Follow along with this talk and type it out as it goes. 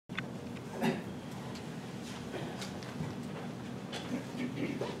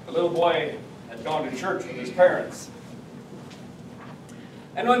The little boy had gone to church with his parents.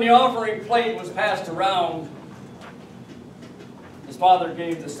 And when the offering plate was passed around, his father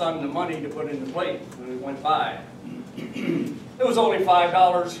gave the son the money to put in the plate when it went by. It was only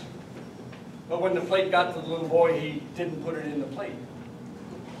 $5, but when the plate got to the little boy, he didn't put it in the plate.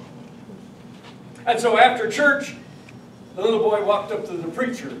 And so after church, the little boy walked up to the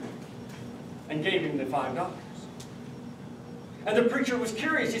preacher and gave him the $5. And the preacher was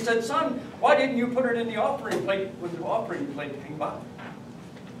curious. He said, "Son, why didn't you put it in the offering plate when the offering plate came by?"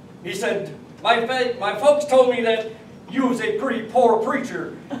 He said, my folks told me that you was a pretty poor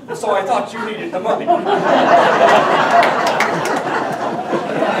preacher, so I thought you needed the money.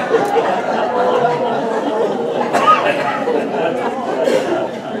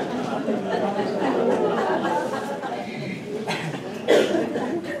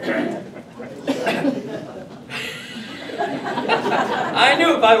 I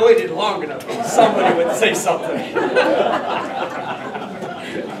knew if I waited long enough, somebody would say something.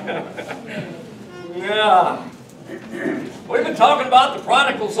 Yeah. We've been talking about the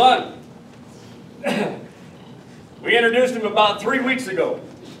prodigal son. We introduced him about 3 weeks ago.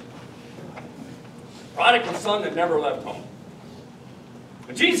 Prodigal son that never left home.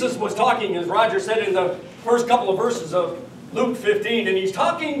 But Jesus was talking, as Roger said, in the first couple of verses of Luke 15, and he's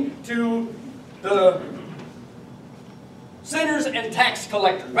talking to the sinners and tax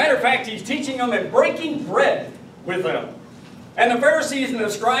collectors. Matter of fact, he's teaching them and breaking bread with them. And the Pharisees and the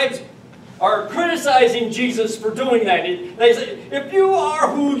scribes are criticizing Jesus for doing that. They say, if you are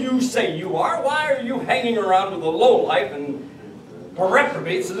who you say you are, why are you hanging around with the lowlife and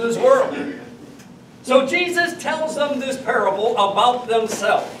reprobates of this world? So Jesus tells them this parable about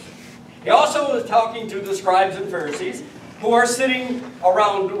themselves. He also is talking to the scribes and Pharisees who are sitting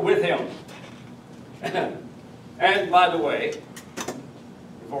around with him. And by the way,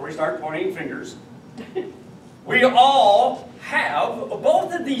 before we start pointing fingers, we all have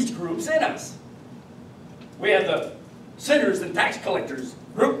both of these groups in us. We have the sinners and tax collectors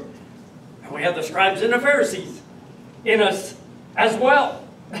group, and we have the scribes and the Pharisees in us as well.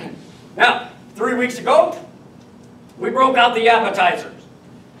 Now, 3 weeks ago, we broke out the appetizers.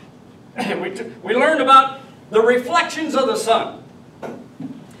 And we learned about the reflections of the son,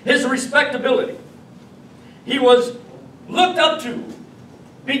 his respectability. He was looked up to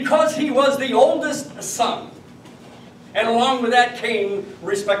because he was the oldest son. And along with that came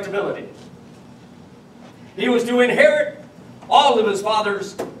respectability. He was to inherit all of his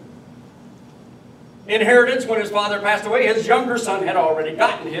father's inheritance when his father passed away. His younger son had already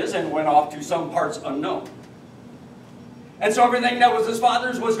gotten his and went off to some parts unknown. And so everything that was his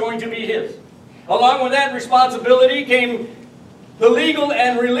father's was going to be his. Along with that responsibility came the legal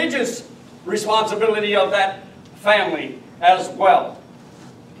and religious responsibility of that family as well.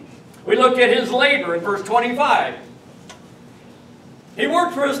 We looked at his labor in verse 25. He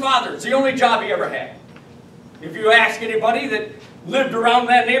worked for his father. It's the only job he ever had. If you ask anybody that lived around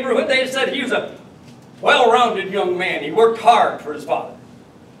that neighborhood, they said he was a well-rounded young man. He worked hard for his father.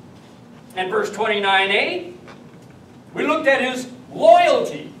 And verse 29a, we looked at his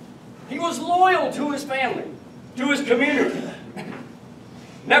loyalty. He was loyal to his family, to his community.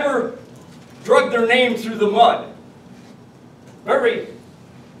 Never drug their name through the mud. Very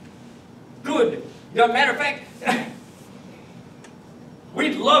good. Matter of fact,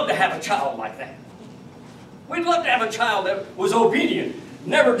 we'd love to have a child like that. We'd love to have a child that was obedient,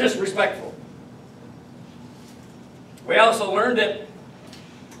 never disrespectful. We also learned that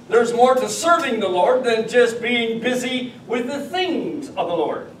there's more to serving the Lord than just being busy with the things of the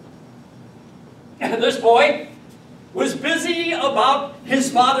Lord. And this boy was busy about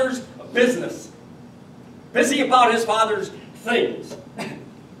his father's business. Busy about his father's things.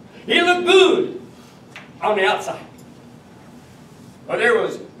 He looked good on the outside. But there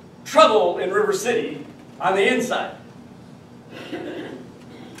was trouble in River City on the inside.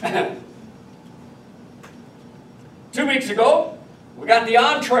 2 weeks ago, we got the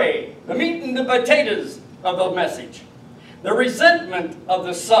entree, the meat and the potatoes of the message. The resentment of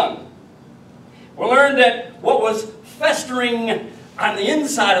the son. We learned that what was festering on the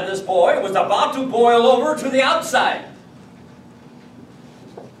inside of this boy was about to boil over to the outside.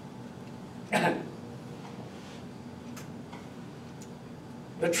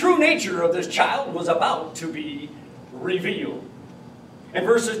 The true nature of this child was about to be revealed. In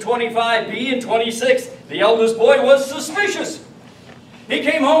verses 25b and 26, the eldest boy was suspicious. He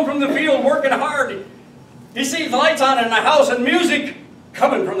came home from the field working hard. He sees lights on in the house and music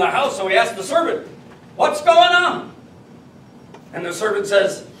coming from the house, so he asked the servant, "What's going on?" And the servant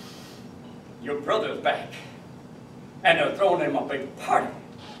says, "Your brother's back, and they're throwing him a big party."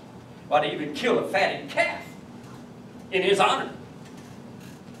 but he would kill a fatted calf in his honor.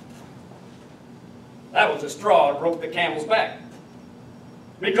 That was the straw that broke the camel's back.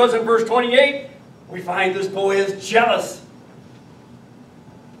 Because in verse 28, we find this boy is jealous.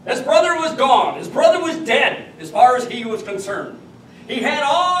 His brother was gone. His brother was dead as far as he was concerned. He had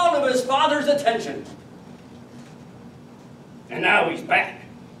all of his father's attention. And now he's back.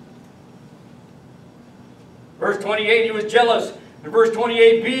 Verse 28, he was jealous. In verse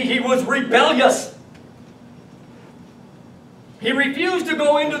 28b, he was rebellious. He refused to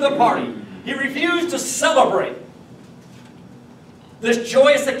go into the party. He refused to celebrate this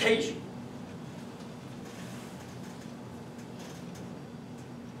joyous occasion.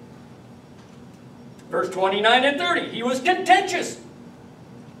 Verse 29 and 30, he was contentious.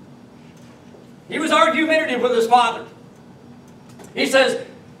 He was argumentative with his father. He says,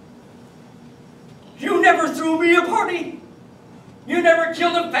 "You never threw me a party. You never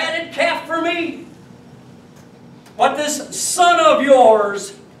killed a fatted calf for me. But this son of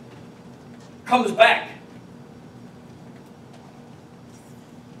yours comes back.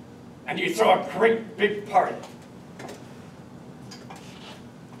 And you throw a great big party."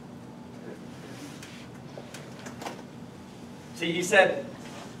 See, he said,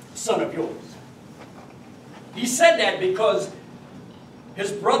 "Son of yours." He said that because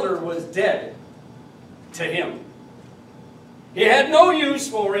his brother was dead to him. He had no use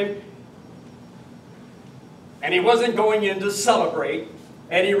for him, and he wasn't going in to celebrate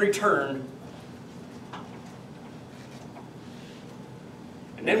any return.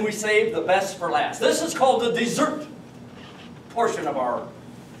 And then we save the best for last. This is called the dessert portion of our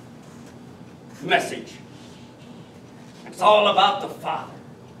message. It's all about the Father.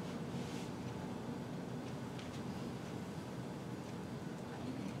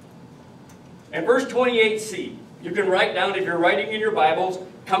 In verse 28c, you can write down, if you're writing in your Bibles,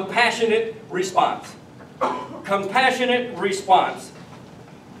 compassionate response. Compassionate response.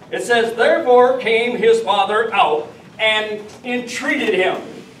 It says, "Therefore came his father out and entreated him."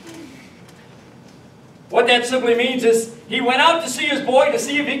 What that simply means is he went out to see his boy to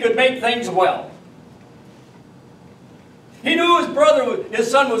see if he could make things well. He knew his brother,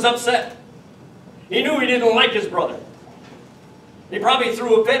 his son was upset. He knew he didn't like his brother. He probably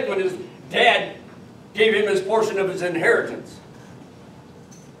threw a fit when his dad gave him his portion of his inheritance.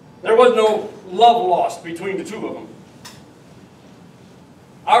 There was no love lost between the two of them.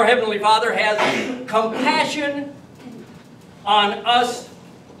 Our Heavenly Father has compassion on us,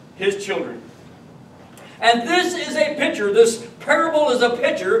 his children. And this is a picture, this parable is a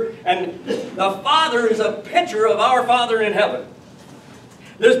picture, and the Father is a picture of our Father in heaven.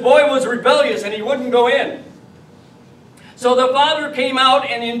 This boy was rebellious and he wouldn't go in. So the Father came out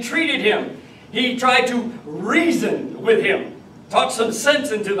and entreated him. He tried to reason with him, talk some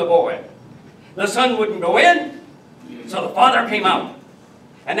sense into the boy. The son wouldn't go in, so the Father came out.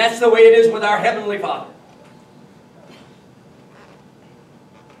 And that's the way it is with our Heavenly Father.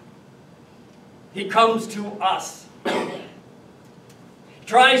 He comes to us.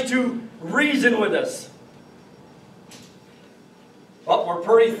 Tries to reason with us. But we're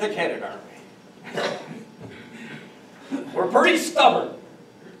pretty thick-headed, aren't we? We're pretty stubborn.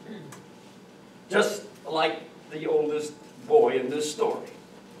 Just like the oldest boy in this story.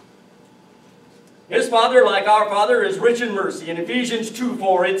 His father, like our Father, is rich in mercy. In Ephesians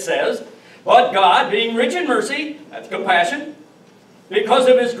 2:4 it says, "But God, being rich in mercy," that's compassion, "because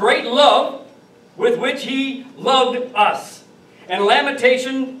of his great love with which he loved us." And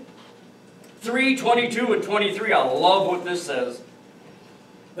Lamentation 3:22 and 23, I love what this says.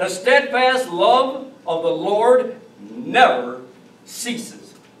 "The steadfast love of the Lord never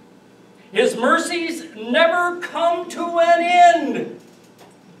ceases. His mercies never come to an end.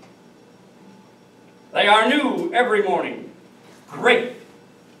 They are new every morning. Great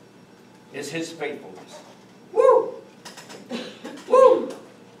is his faithfulness." Woo! Woo!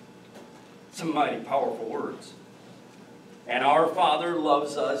 Some mighty powerful words. And our Father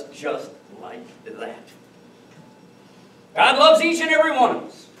loves us just like that. God loves each and every one of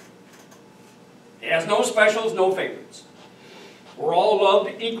us. He has no specials, no favorites. We're all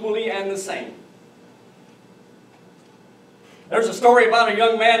loved equally and the same. There's a story about a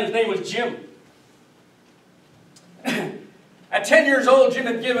young man, his name was Jim. At 10 years old, Jim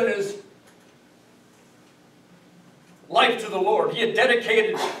had given his life to the Lord. He had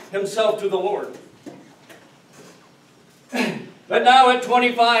dedicated himself to the Lord. But now at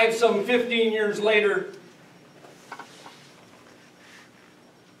 25, some 15 years later,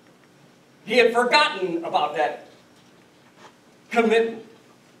 he had forgotten about that commitment.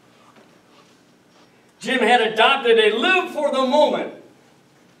 Jim had adopted a live for the moment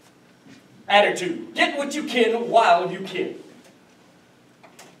attitude. Get what you can while you can.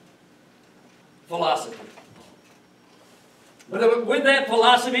 Philosophy. But with that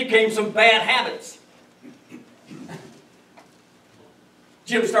philosophy came some bad habits.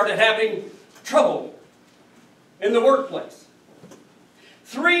 Jim started having trouble in the workplace.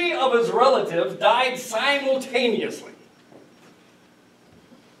 3 of his relatives died simultaneously.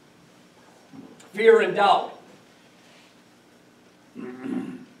 Fear and doubt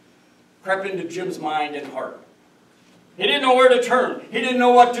crept into Jim's mind and heart. He didn't know where to turn. He didn't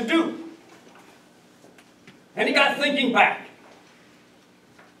know what to do. And he got thinking back.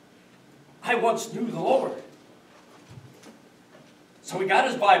 I once knew the Lord. So he got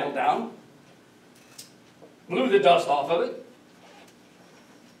his Bible down, blew the dust off of it,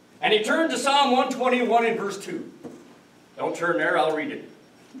 and he turned to Psalm 121 in verse 2. Don't turn there, I'll read it.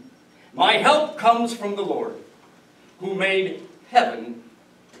 My help comes from the Lord, who made heaven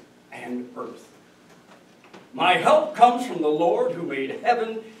and earth. My help comes from the Lord, who made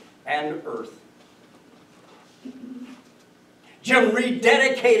heaven and earth. Jim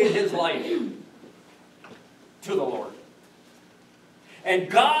rededicated his life to the Lord.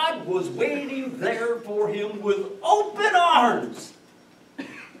 And God was waiting there for him with open arms.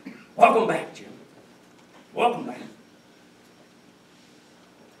 Welcome back, Jim. Welcome back.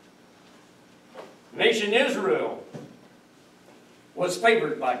 The nation Israel was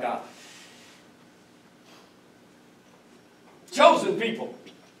favored by God. Chosen people.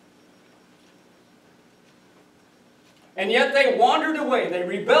 And yet they wandered away. They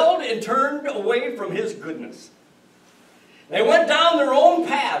rebelled and turned away from His goodness. They went down their own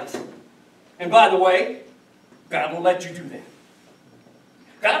paths. And by the way, God will let you do that.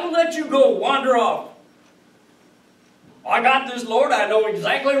 God will let you go wander off. I got this, Lord. I know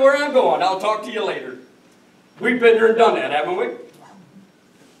exactly where I'm going. I'll talk to you later. We've been there and done that, haven't we?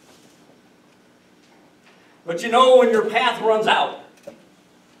 But you know, when your path runs out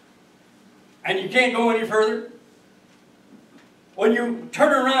and you can't go any further, when you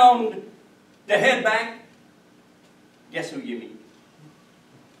turn around to head back, guess who you meet?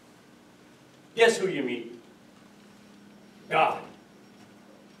 Guess who you meet? God.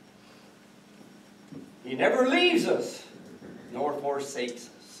 He never leaves us nor forsakes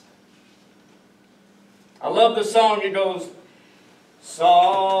us. I love the song. It goes,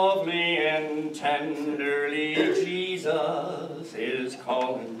 softly and tenderly Jesus is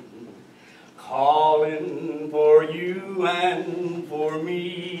calling, calling for you and for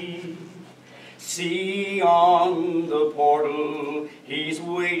me. See on the portal, He's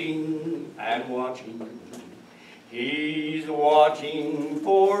waiting and watching. He's watching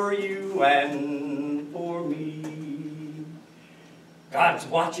for you and for me. God's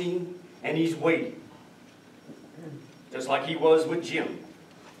watching and He's waiting. Just like He was with Jim.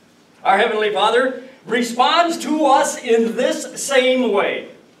 Our Heavenly Father responds to us in this same way.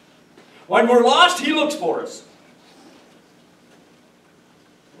 When we're lost, He looks for us.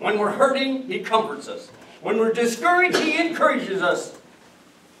 When we're hurting, He comforts us. When we're discouraged, He encourages us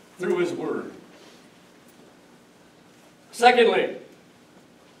through His Word. Secondly,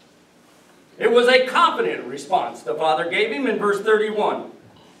 it was a confident response the Father gave him in verse 31.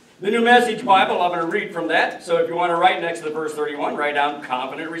 The New Message Bible, I'm going to read from that. So if you want to write next to the verse 31, write down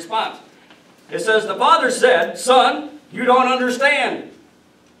confident response. It says, the Father said, Son, you don't understand.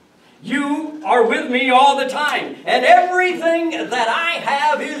 You are with me all the time, and everything that I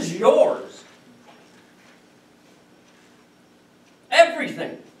have is yours.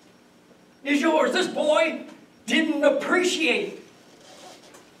 Everything is yours. This boy didn't appreciate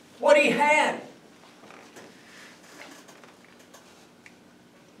what he had.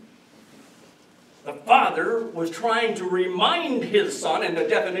 The Father was trying to remind his son, and the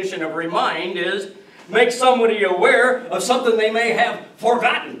definition of remind is make somebody aware of something they may have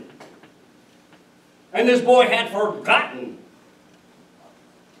forgotten. And this boy had forgotten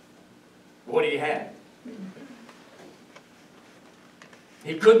what he had.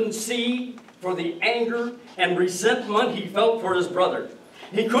 He couldn't see for the anger and resentment he felt for his brother.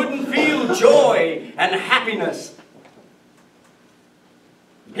 He couldn't feel joy and happiness.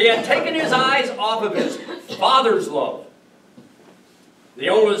 He had taken his eyes off of his father's love. The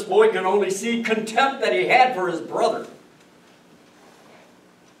oldest boy could only see contempt that he had for his brother.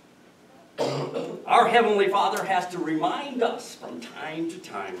 Our Heavenly Father has to remind us from time to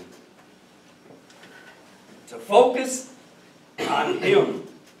time to focus on Him.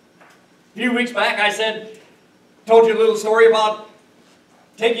 A few weeks back I told you a little story about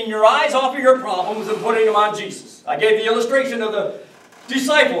taking your eyes off of your problems and putting them on Jesus. I gave the illustration of the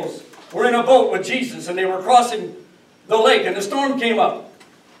disciples were in a boat with Jesus and they were crossing the lake and the storm came up.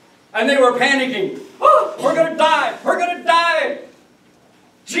 And they were panicking. Oh, we're going to die. We're going to die.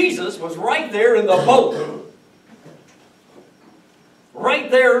 Jesus was right there in the boat. Right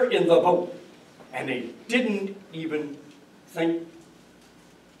there in the boat. And they didn't even think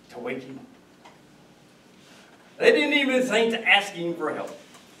to wake him up. They didn't even think to ask him for help.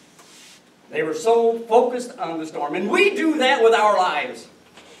 They were so focused on the storm. And we do that with our lives.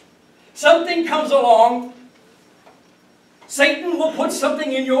 Something comes along. Satan will put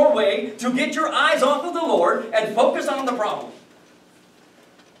something in your way to get your eyes off of the Lord and focus on the problem.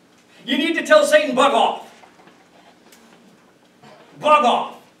 You need to tell Satan, bug off. Bug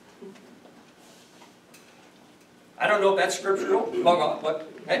off. I don't know if that's scriptural, bug off, but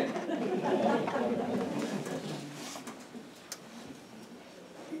hey.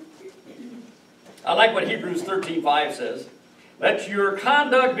 I like what Hebrews 13:5 says. Let your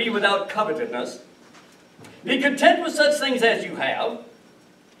conduct be without covetousness. Be content with such things as you have.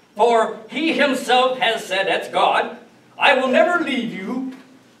 For he himself has said, that's God, I will never leave you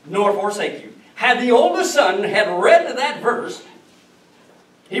nor forsake you. Had the oldest son had read that verse,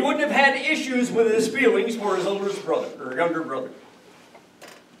 he wouldn't have had issues with his feelings for his oldest brother or younger brother.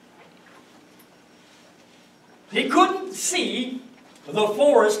 He couldn't see the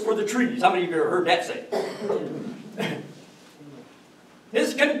forest for the trees. How many of you have heard that say?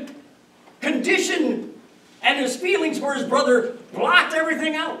 His condition and his feelings for his brother blocked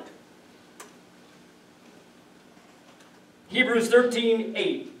everything out. Hebrews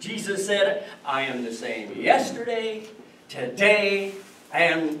 13:8, Jesus said, I am the same yesterday, today,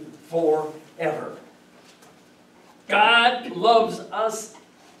 and forever. God loves us,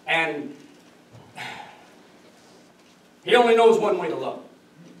 and he only knows one way to love.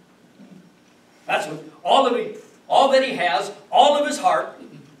 That's what all that he has, all of his heart,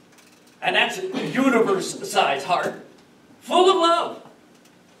 and that's a universe-sized heart, full of love.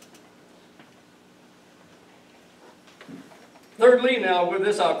 Thirdly, now with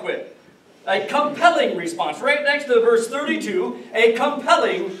this I'll quit. A compelling response. Right next to verse 32, a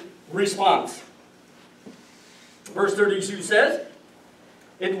compelling response. Verse 32 says,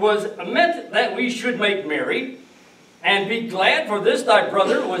 it was meant that we should make merry and be glad, for this thy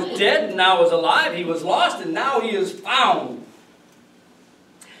brother was dead and now is alive. He was lost and now he is found.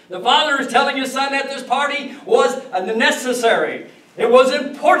 The father is telling his son that this party was necessary. It was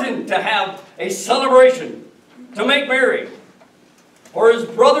important to have a celebration, to make merry. For his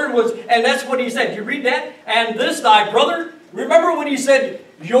brother was, and that's what he said. You read that? And this thy brother. Remember when he said,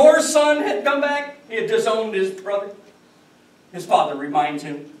 your son had come back? He had disowned his brother. His father reminds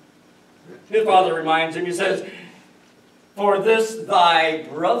him. His father reminds him. He says, for this thy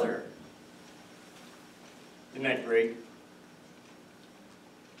brother. Isn't that great?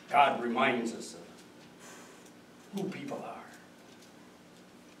 God reminds us of who people are.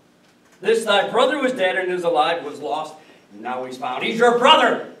 This thy brother was dead and is alive, was lost, and now he's found. He's your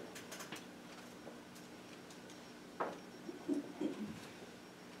brother.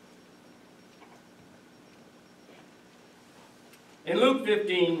 In Luke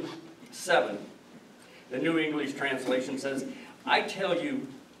 15:7, the New English Translation says, I tell you,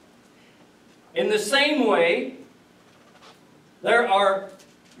 in the same way, there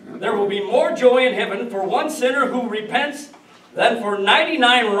will be more joy in heaven for one sinner who repents than for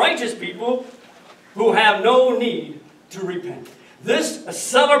 99 righteous people who have no need to repent. This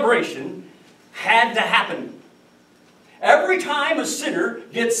celebration had to happen. Every time a sinner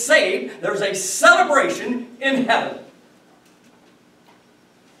gets saved, there's a celebration in heaven.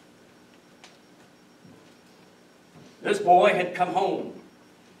 This boy had come home,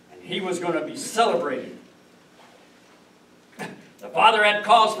 and he was going to be celebrated. The father had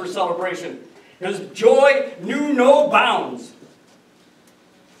cause for celebration. His joy knew no bounds.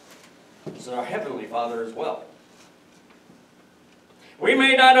 So our Heavenly Father as well. We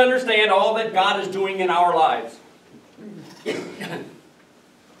may not understand all that God is doing in our lives.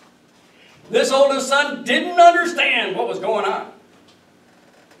 This oldest son didn't understand what was going on.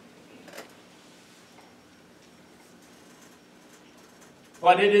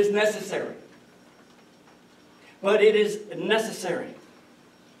 But it is necessary. But it is necessary.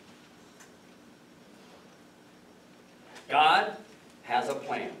 God has a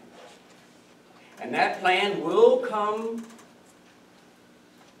plan. And that plan will come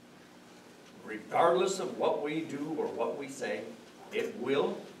regardless of what we do or what we say. It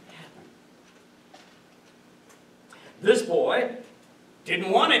will happen. This boy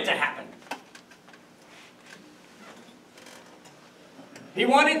didn't want it to happen. He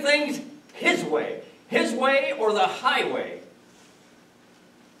wanted things his way or the highway.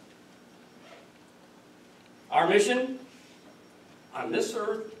 Our mission on this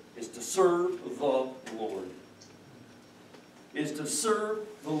earth is to serve the Lord. Is to serve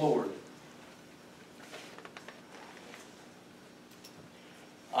the Lord.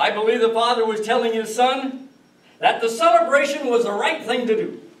 I believe the father was telling his son that the celebration was the right thing to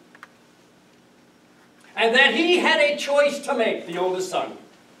do. And that he had a choice to make, the oldest son.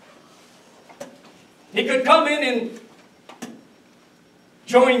 He could come in and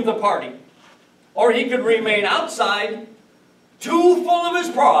join the party. Or he could remain outside, too full of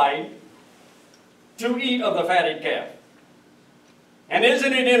his pride to eat of the fatted calf. And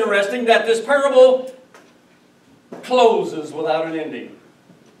isn't it interesting that this parable closes without an ending?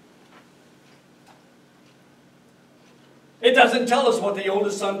 It doesn't tell us what the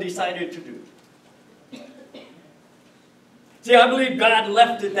oldest son decided to do. See, I believe God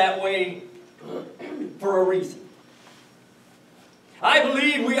left it that way for a reason. I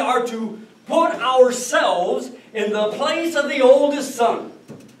believe we are to put ourselves in the place of the oldest son.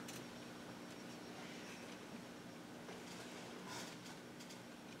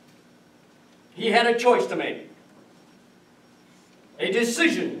 He had a choice to make. A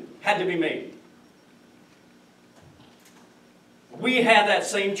decision had to be made. We have that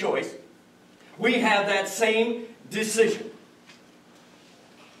same choice. We have that same decision.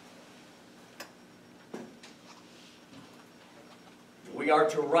 We are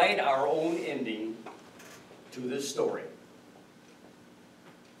to write our own ending to this story.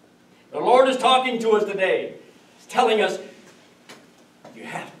 The Lord is talking to us today. He's telling us, you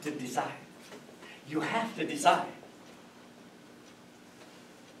have to decide. You have to decide.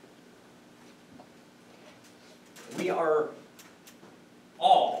 We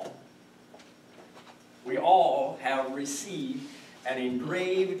all have received an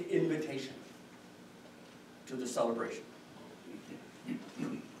engraved invitation to the celebration.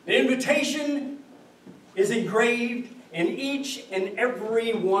 The invitation is engraved in each and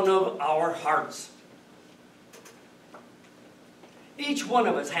every one of our hearts. Each one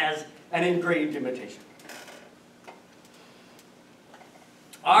of us has an engraved invitation.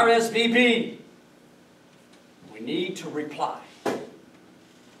 RSVP. We need to reply.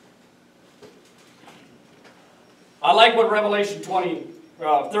 I like what Revelation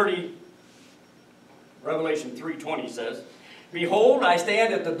 3:20 says. Behold, I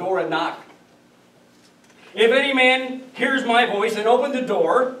stand at the door and knock. If any man hears my voice and open the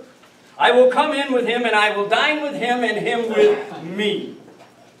door, I will come in with him, and I will dine with him, and him with me.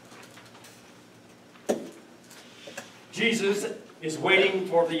 Jesus is waiting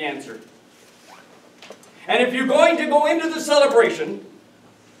for the answer. And if you're going to go into the celebration,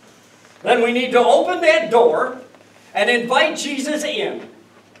 then we need to open that door and invite Jesus in.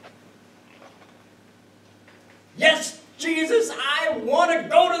 Yes, Jesus, I want to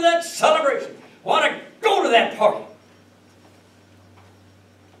go to that celebration. I want to go to that party.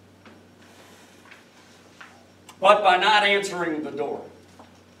 But by not answering the door,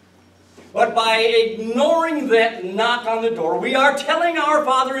 but by ignoring that knock on the door, we are telling our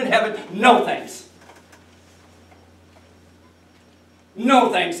Father in heaven, no thanks.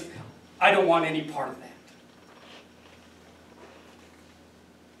 No thanks. I don't want any part of that.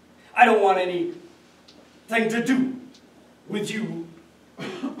 I don't want anything to do with you.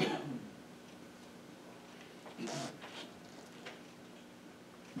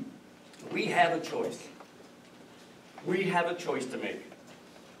 We have a choice. We have a choice to make.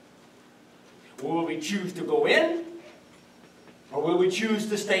 Will we choose to go in, or will we choose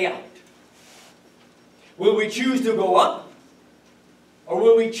to stay out? Will we choose to go up, or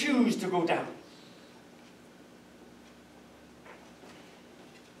will we choose to go down?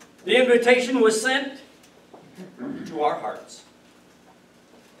 The invitation was sent to our hearts.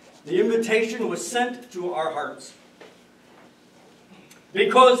 The invitation was sent to our hearts.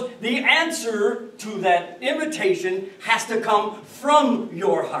 Because the answer to that invitation has to come from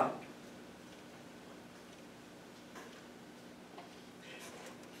your heart.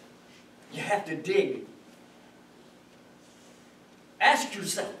 You have to dig. Ask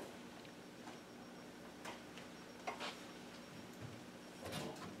yourself,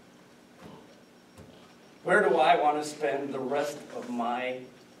 where do I want to spend the rest of my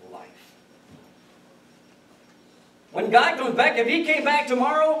life? When God comes back, if He came back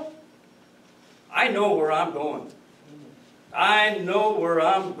tomorrow, I know where I'm going. I know where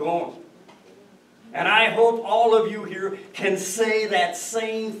I'm going. And I hope all of you here can say that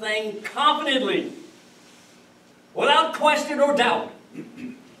same thing confidently, without question or doubt.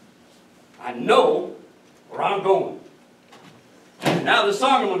 I know where I'm going. Now the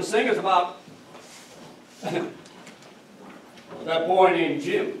song I'm going to sing is about that boy named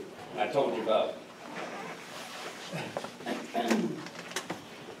Jim I told you about.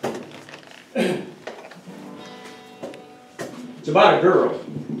 It's about a girl.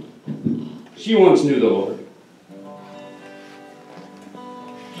 She once knew the Lord.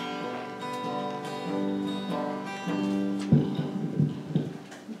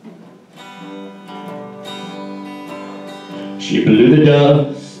 She blew the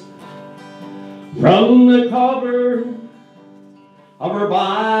dust from the cover of her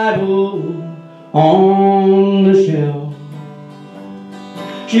Bible on the shelf.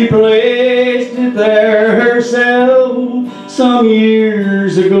 She placed it there herself some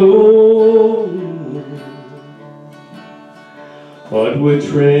years ago. But with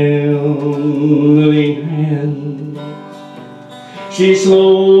trembling hands, she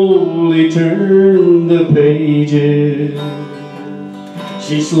slowly turned the pages.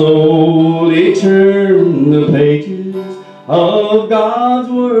 She slowly turned the pages of God's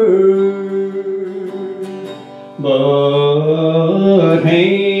Word. But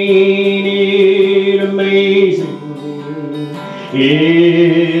ain't it amazing?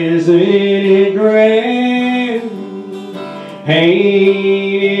 Isn't it grand?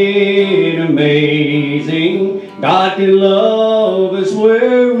 Ain't it amazing? God can love us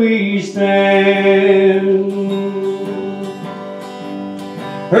where we stand.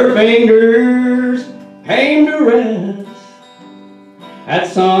 Her fingers came to rest at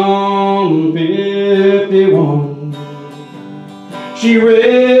Psalm 51. She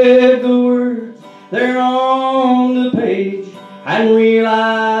read the words there on the page and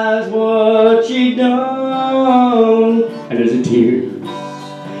realized what she'd done. And as the tears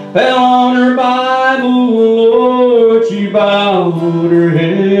fell on her Bible, Lord, she bowed her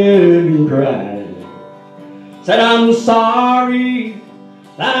head and cried. Said, I'm sorry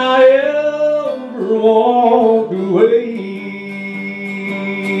that I ever walked away.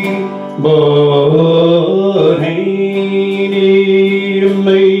 But ain't it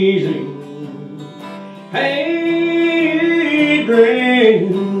amazing? Ain't it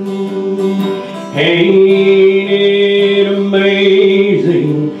grand? Ain't it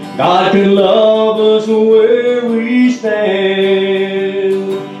amazing? God can love us where we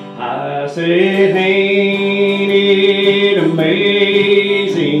stand. I said, ain't it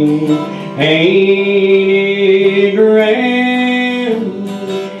amazing? Ain't it grand?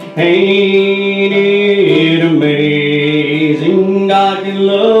 Ain't it amazing? God can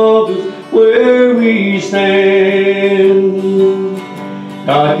love us where we stand.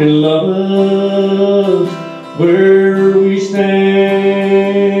 God can love us where we stand.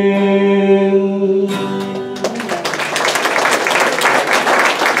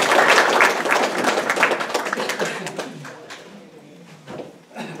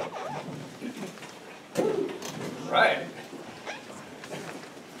 Right.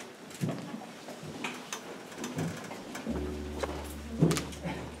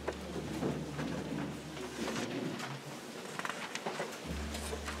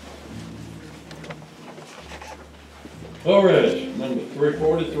 All right, number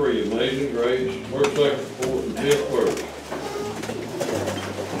 343, Amazing Grace, first, second, fourth, and fifth verse.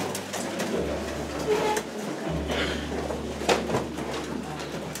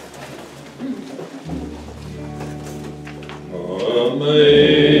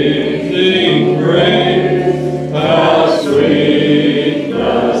 Amazing grace, how sweet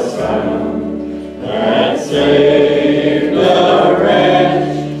the sound that saved a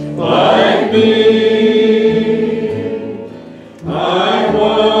wretch like me. I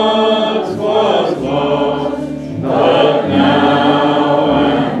once was lost, but now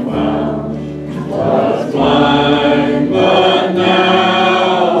I'm found. Was blind, but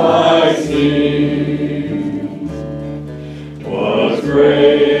now I see. 'Twas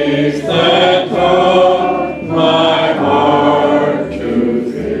grace that taught my heart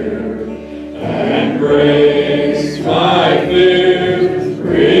to fear, and grace my fears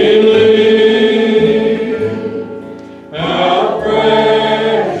relieved. How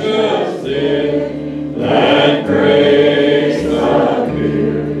precious is that grace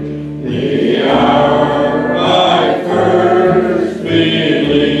appeared the hour I first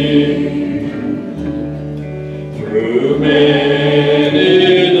believed. Through many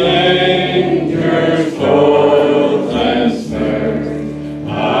dangers, toils, and snares, I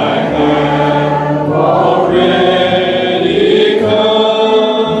have already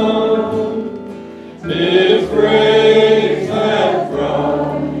come. If grace hath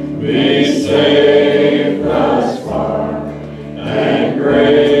brought me safe thus far, and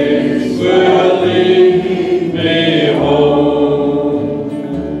grace will lead me home.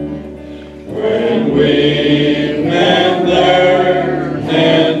 When we've met there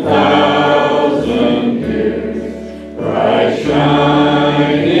 10,000 years, bright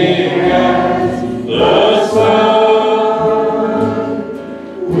shining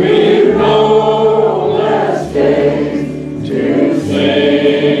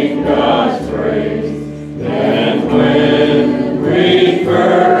grace than when we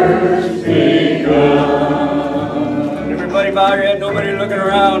first begun. Everybody bow your head, nobody looking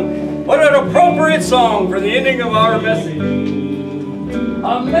around. What an appropriate song for the ending of our message.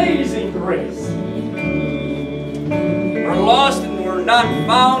 Amazing grace. We're lost and we're not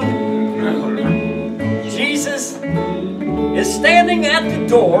found. Jesus is standing at the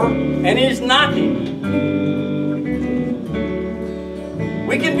door and He's knocking.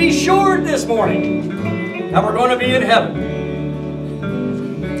 We can be sure this morning that we're going to be in heaven.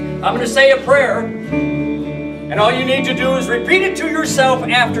 I'm going to say a prayer, and all you need to do is repeat it to yourself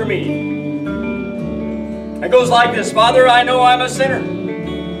after me. It goes like this: Father, I know I'm a sinner.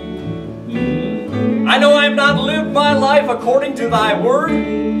 I know I've not lived my life according to Thy word.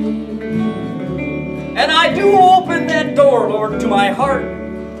 And I do open that door, Lord, to my heart.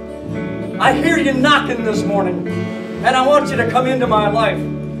 I hear you knocking this morning, and I want you to come into my life.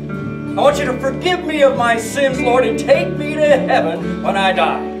 I want you to forgive me of my sins, Lord, and take me to heaven when I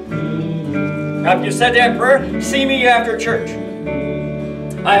die. Now, if you said that prayer, see me after church.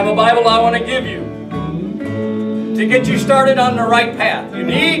 I have a Bible I want to give you to get you started on the right path. You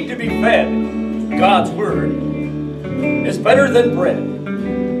need to be fed. God's Word is better than bread.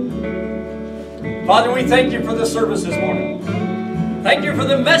 Father, we thank you for the service this morning. Thank you for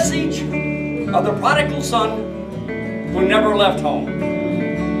the message of the prodigal son who never left home.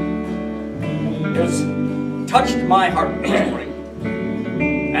 It has touched my heart this morning.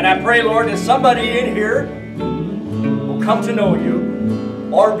 And I pray, Lord, that somebody in here will come to know you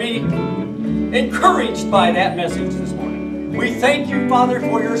or be encouraged by that message this morning. We thank you, Father,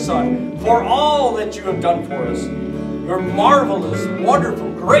 for your Son, for all that you have done for us. Your marvelous,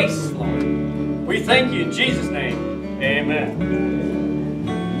 wonderful grace, Lord. We thank you in Jesus' name. Amen.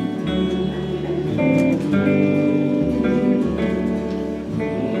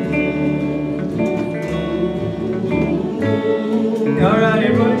 All right,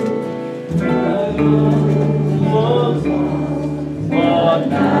 everybody. I was lost, but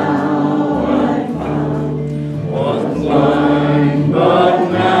now I'm found. Was blind, but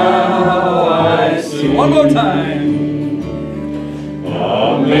now I see. One more time.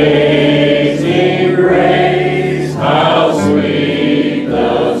 Amazing grace, how sweet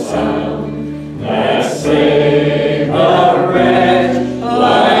the sound that saved a wretch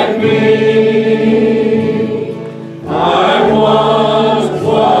like me. I once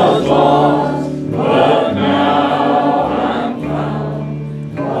was lost, but now I'm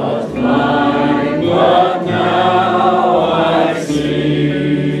found. Was blind, but now I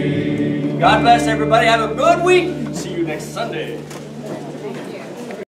see. God bless everybody. Have a good week. See you next Sunday.